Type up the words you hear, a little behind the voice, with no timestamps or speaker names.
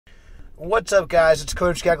What's up, guys? It's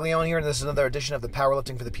Coach Gaglione here, and this is another edition of the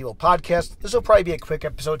Powerlifting for the People podcast. This will probably be a quick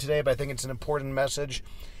episode today, but I think it's an important message.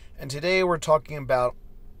 And today we're talking about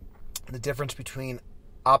the difference between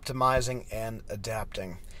optimizing and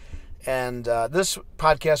adapting. And this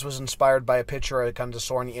podcast was inspired by a picture I kind of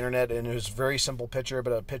saw on the internet, and it was a very simple picture,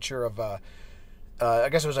 but a picture of, I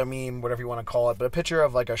guess it was a meme, whatever you want to call it, but a picture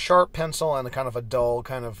of like a sharp pencil and a kind of a dull,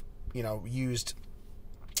 kind of, used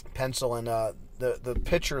pencil. And the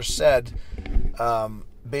picture said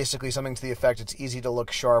basically something to the effect, it's easy to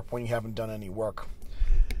look sharp when you haven't done any work.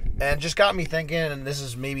 And just got me thinking, and this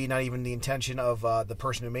is maybe not even the intention of the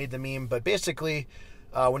person who made the meme, but basically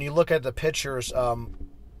when you look at the pictures, kind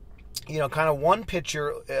of one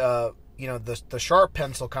picture, the sharp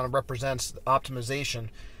pencil kind of represents optimization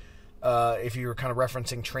if you're kind of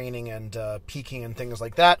referencing training and peaking and things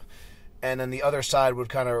like that. And then the other side would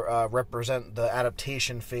kind of represent the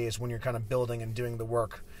adaptation phase when you're kind of building and doing the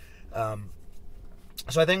work.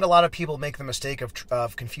 So I think a lot of people make the mistake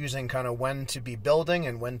of confusing kind of when to be building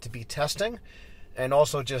and when to be testing, and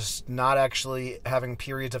also just not actually having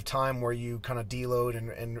periods of time where you kind of deload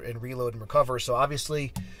and reload and recover. So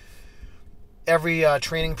obviously every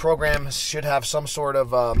training program should have some sort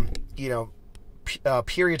of,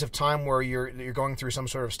 periods of time where you're going through some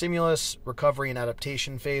sort of stimulus, recovery, and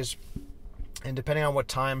adaptation phase. And depending on what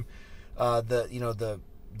time, the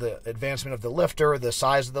advancement of the lifter, the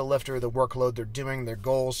size of the lifter, the workload they're doing, their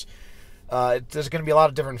goals, there's going to be a lot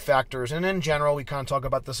of different factors. And in general, we kind of talk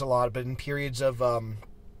about this a lot, but in periods of,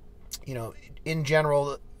 in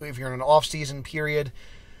general, if you're in an off-season period,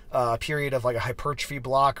 a period of like a hypertrophy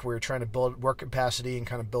block where you're trying to build work capacity and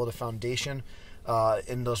kind of build a foundation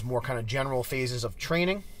in those more kind of general phases of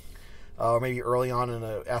training, or maybe early on in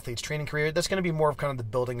an athlete's training career, that's going to be more of kind of the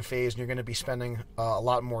building phase, and you're going to be spending a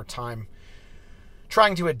lot more time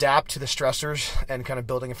trying to adapt to the stressors and kind of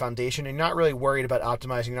building a foundation. And you're not really worried about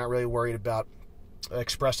optimizing, you're not really worried about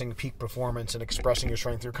expressing peak performance and expressing your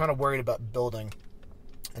strength. You're kind of worried about building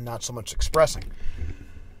and not so much expressing.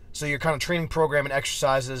 So your kind of training program and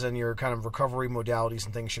exercises and your kind of recovery modalities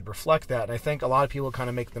and things should reflect that. And I think a lot of people kind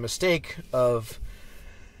of make the mistake of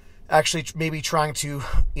actually maybe trying to,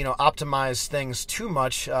 optimize things too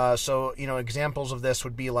much. So examples of this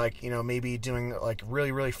would be like, maybe doing like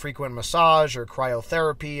really, really frequent massage or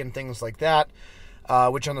cryotherapy and things like that,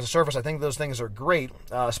 which on the surface, I think those things are great,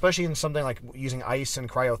 especially in something like using ice and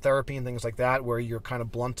cryotherapy and things like that, where you're kind of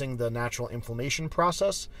blunting the natural inflammation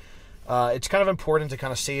process. It's kind of important to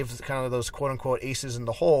kind of save kind of those quote-unquote aces in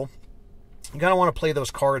the hole. You kind of want to play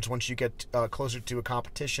those cards once you get closer to a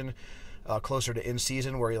competition, closer to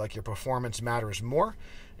in-season, where your performance matters more,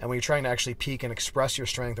 and when you're trying to actually peak and express your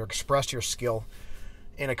strength or express your skill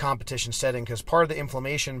in a competition setting, because part of the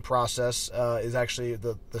inflammation process is actually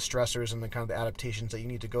the stressors and the kind of the adaptations that you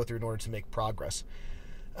need to go through in order to make progress.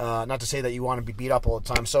 Not to say that you want to be beat up all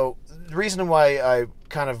the time. So the reason why I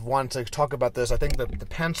kind of want to talk about this, I think that the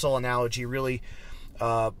pencil analogy really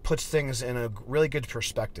puts things in a really good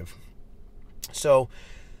perspective. So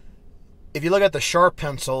if you look at the sharp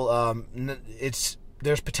pencil,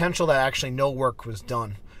 there's potential that actually no work was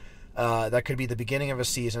done. That could be the beginning of a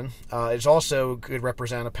season. It also could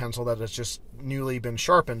represent a pencil that has just newly been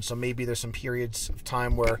sharpened. So maybe there's some periods of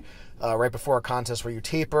time where right before a contest where you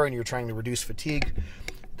taper and you're trying to reduce fatigue.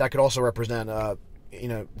 That could also represent,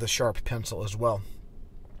 the sharp pencil as well.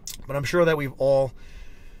 But I'm sure that we've all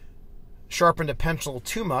sharpened a pencil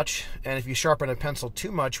too much. And if you sharpen a pencil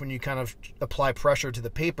too much, when you kind of apply pressure to the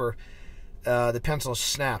paper, the pencil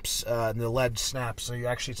snaps and the lead snaps, so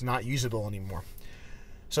it's not usable anymore.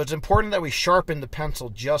 So it's important that we sharpen the pencil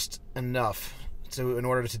just enough in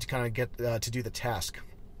order to kind of get to do the task.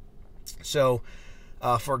 So,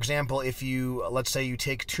 for example, if let's say you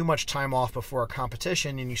take too much time off before a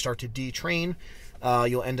competition and you start to detrain,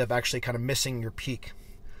 you'll end up actually kind of missing your peak.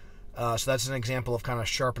 So that's an example of kind of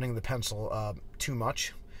sharpening the pencil too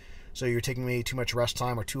much. So you're taking maybe too much rest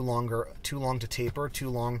time or too long to taper,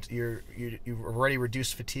 you've already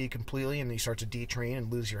reduced fatigue completely, and you start to detrain and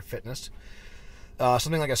lose your fitness.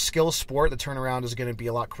 Something like a skill sport, the turnaround is going to be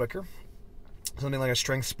a lot quicker. Something like a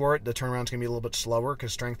strength sport, the turnaround is going to be a little bit slower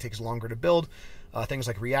because strength takes longer to build. Things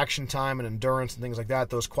like reaction time and endurance and things like that,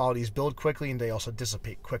 those qualities build quickly and they also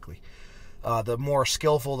dissipate quickly. The more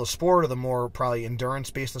skillful the sport, or the more probably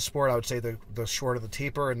endurance-based the sport, I would say the shorter the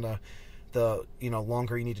taper and the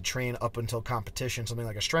longer you need to train up until competition. Something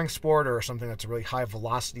like a strength sport or something that's a really high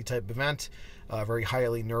velocity type event, very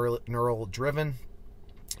highly neural driven,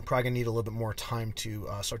 probably going to need a little bit more time to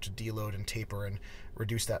start to deload and taper and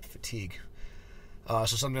reduce that fatigue.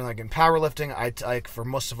 So something like in powerlifting, I for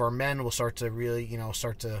most of our men, we'll start to really,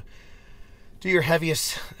 start to do your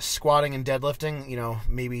heaviest squatting and deadlifting,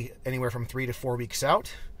 maybe anywhere from 3 to 4 weeks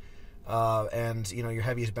out. And your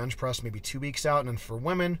heaviest bench press maybe 2 weeks out. And then for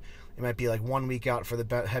women, it might be like 1 week out for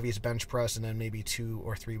the heaviest bench press, and then maybe 2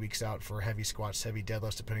 or 3 weeks out for heavy squats, heavy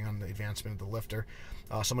deadlifts, depending on the advancement of the lifter.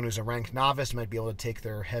 Someone who's a ranked novice might be able to take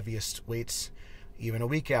their heaviest weights even a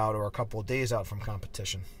week out or a couple of days out from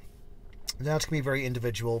competition. That's going to be very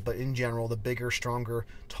individual, but in general, the bigger, stronger,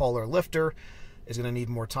 taller lifter is going to need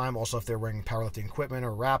more time. Also, if they're wearing powerlifting equipment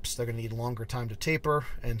or wraps, they're going to need longer time to taper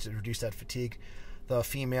and to reduce that fatigue. The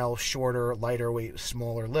female, shorter, lighter weight,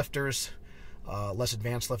 smaller lifters, less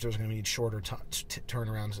advanced lifters are going to need shorter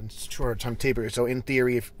turnarounds and shorter time taper. So in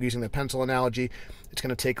theory, if using the pencil analogy, it's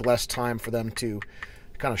going to take less time for them to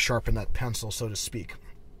kind of sharpen that pencil, so to speak.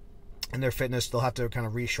 In their fitness, they'll have to kind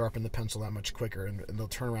of resharpen the pencil that much quicker, and they'll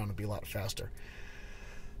turn around and be a lot faster.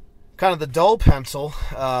 Kind of the dull pencil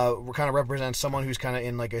kind of represents someone who's kind of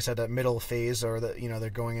in, like I said, that middle phase, or they're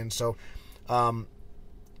going in. So,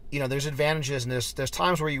 there's advantages, and there's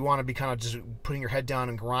times where you want to be kind of just putting your head down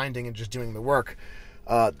and grinding and just doing the work.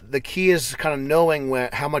 The key is kind of knowing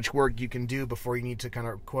how much work you can do before you need to kind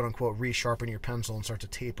of quote unquote resharpen your pencil and start to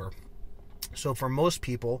taper. So for most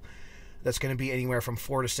people, that's going to be anywhere from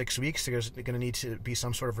 4 to 6 weeks. There's going to need to be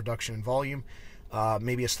some sort of reduction in volume,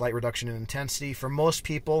 maybe a slight reduction in intensity. For most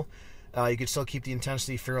people, you could still keep the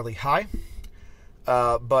intensity fairly high,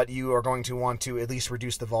 but you are going to want to at least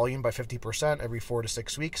reduce the volume by 50% every 4 to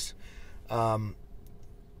 6 weeks. Volume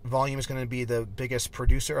is going to be the biggest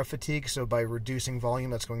producer of fatigue, so by reducing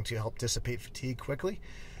volume, that's going to help dissipate fatigue quickly.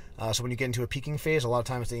 So when you get into a peaking phase, a lot of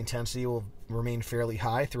times the intensity will remain fairly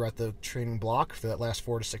high throughout the training block for that last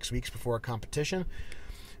 4 to 6 weeks before a competition.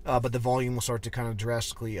 But the volume will start to kind of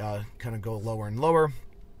drastically kind of go lower and lower,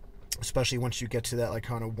 especially once you get to that like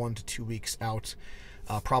kind of 1 to 2 weeks out.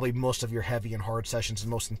 Probably most of your heavy and hard sessions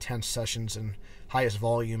and most intense sessions and highest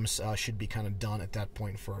volumes should be kind of done at that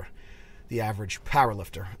point for the average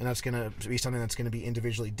powerlifter. And that's going to be something that's going to be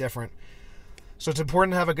individually different. So it's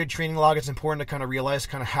important to have a good training log. It's important to kind of realize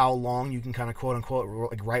kind of how long you can kind of quote unquote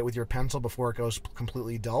like write with your pencil before it goes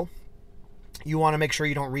completely dull. You want to make sure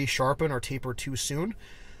you don't resharpen or taper too soon.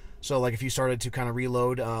 So like if you started to kind of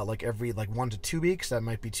reload like every 1 to 2 weeks, that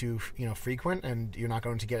might be too frequent, and you're not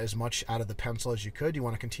going to get as much out of the pencil as you could. You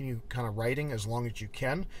want to continue kind of writing as long as you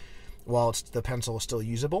can while the pencil is still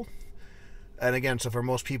usable. And again, so for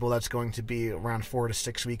most people, that's going to be around 4 to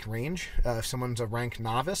 6 week range. If someone's a ranked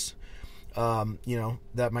novice,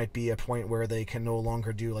 that might be a point where they can no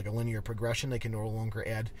longer do like a linear progression. They can no longer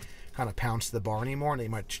add kind of pounds to the bar anymore, and they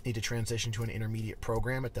might need to transition to an intermediate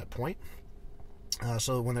program at that point.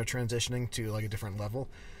 So when they're transitioning to like a different level.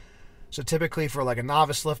 So typically for like a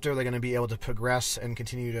novice lifter, they're going to be able to progress and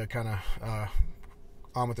continue to kind of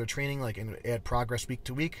on with their training, like and add progress week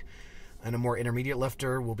to week. And a more intermediate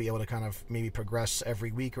lifter will be able to kind of maybe progress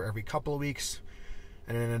every week or every couple of weeks.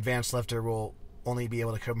 And an advanced lifter will only be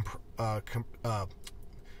able to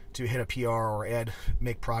hit a PR or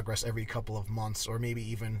make progress every couple of months, or maybe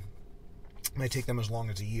even might take them as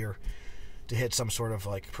long as a year to hit some sort of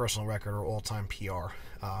like personal record or all-time PR,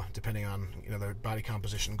 depending on their body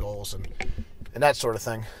composition goals and that sort of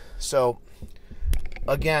thing. So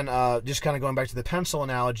again, just kind of going back to the pencil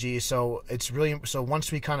analogy, so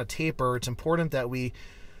once we kind of taper, it's important that we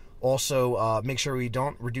also make sure we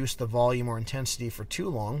don't reduce the volume or intensity for too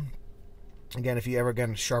long. Again, if you ever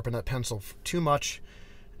sharpen that pencil too much,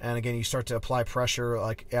 and again you start to apply pressure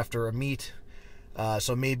like after a meet,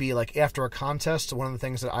 so maybe like after a contest, one of the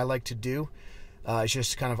things that I like to do is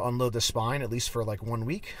just kind of unload the spine, at least for like 1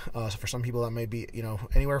 week. So for some people that may be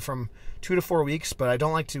anywhere from 2 to 4 weeks, but I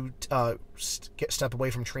don't like to step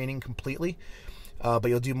away from training completely. But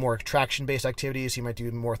you'll do more traction-based activities. You might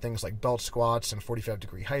do more things like belt squats and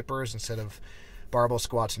 45-degree hypers instead of barbell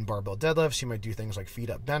squats and barbell deadlifts. You might do things like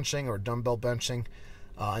feet-up benching or dumbbell benching,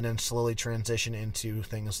 and then slowly transition into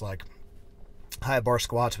things like high bar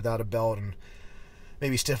squats without a belt, and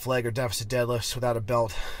maybe stiff leg or deficit deadlifts without a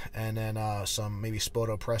belt, and then some maybe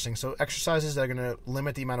spoto pressing. So exercises that are going to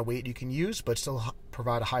limit the amount of weight you can use, but still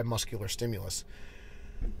provide a high muscular stimulus.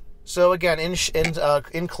 So again,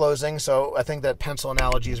 in closing, so I think that pencil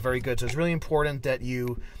analogy is very good. So it's really important that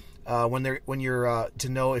you, when you're to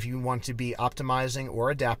know if you want to be optimizing or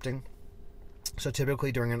adapting. So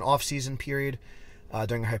typically during an off-season period,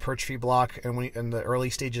 during a hypertrophy block, and in the early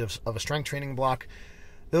stages of a strength training block,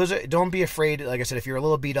 don't be afraid. Like I said, if you're a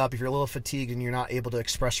little beat up, if you're a little fatigued and you're not able to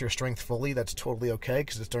express your strength fully, that's totally okay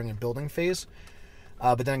because it's during a building phase.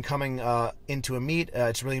 But then coming into a meet,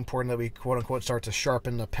 it's really important that we quote-unquote start to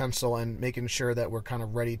sharpen the pencil and making sure that we're kind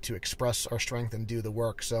of ready to express our strength and do the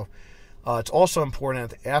work. So It's also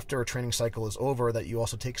important after a training cycle is over that you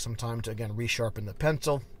also take some time to, again, resharpen the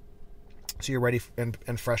pencil so you're ready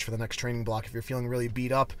and fresh for the next training block. If you're feeling really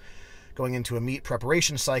beat up going into a meet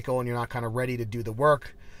preparation cycle and you're not kind of ready to do the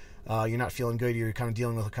work, you're not feeling good, you're kind of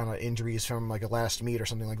dealing with kind of injuries from like a last meet or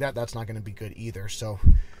something like that, that's not going to be good either.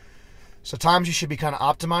 So times you should be kind of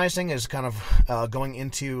optimizing is kind of going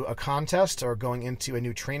into a contest or going into a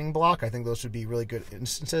new training block. I think those would be really good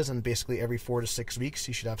instances, and basically every 4 to 6 weeks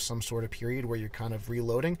you should have some sort of period where you're kind of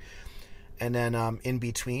reloading. And then in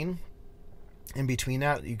between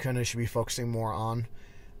that, you kind of should be focusing more on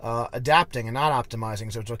adapting and not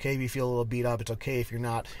optimizing. So it's okay if you feel a little beat up. It's okay if you're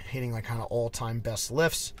not hitting like kind of all-time best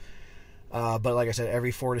lifts. But like I said,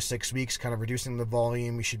 every 4 to 6 weeks, kind of reducing the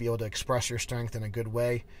volume, you should be able to express your strength in a good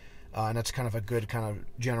way. And that's kind of a good kind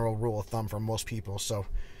of general rule of thumb for most people. So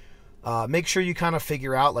make sure you kind of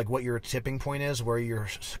figure out like what your tipping point is, where your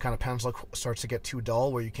kind of pencil starts to get too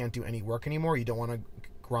dull, where you can't do any work anymore. You don't want to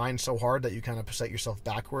grind so hard that you kind of set yourself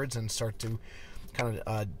backwards and start to kind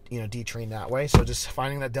of detrain that way. So just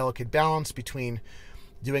finding that delicate balance between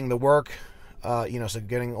doing the work, so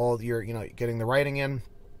getting all your getting the writing in,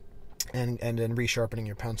 and then resharpening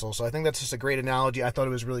your pencil. So I think that's just a great analogy. I thought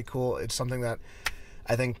it was really cool. It's something that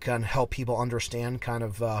I think can help people understand kind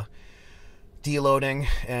of deloading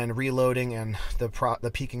and reloading and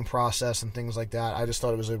the peaking process and things like that. I just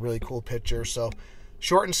thought it was a really cool picture. So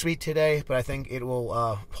short and sweet today, but I think it will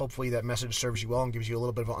hopefully that message serves you well and gives you a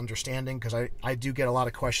little bit of an understanding, because I do get a lot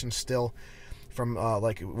of questions still from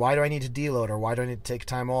like, why do I need to deload, or why do I need to take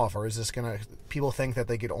time off, or is this gonna, people think that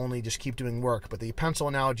they could only just keep doing work. But the pencil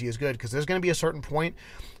analogy is good, because there's going to be a certain point,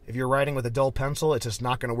 if you're writing with a dull pencil, it's just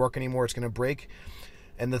not going to work anymore, it's going to break.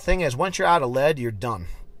 And the thing is, once you're out of lead, you're done.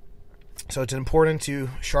 So it's important to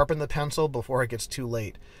sharpen the pencil before it gets too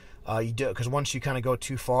late. You do, because once you kind of go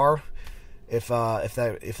too far, if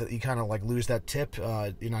you kind of like lose that tip, you're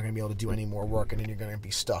not going to be able to do any more work, and then you're going to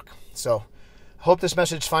be stuck. So hope this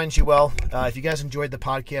message finds you well. If you guys enjoyed the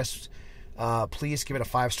podcast, please give it a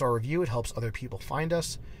 5-star review. It helps other people find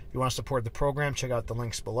us. If you want to support the program, check out the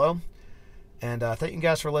links below. And thank you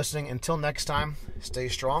guys for listening. Until next time, stay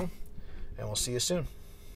strong, and we'll see you soon.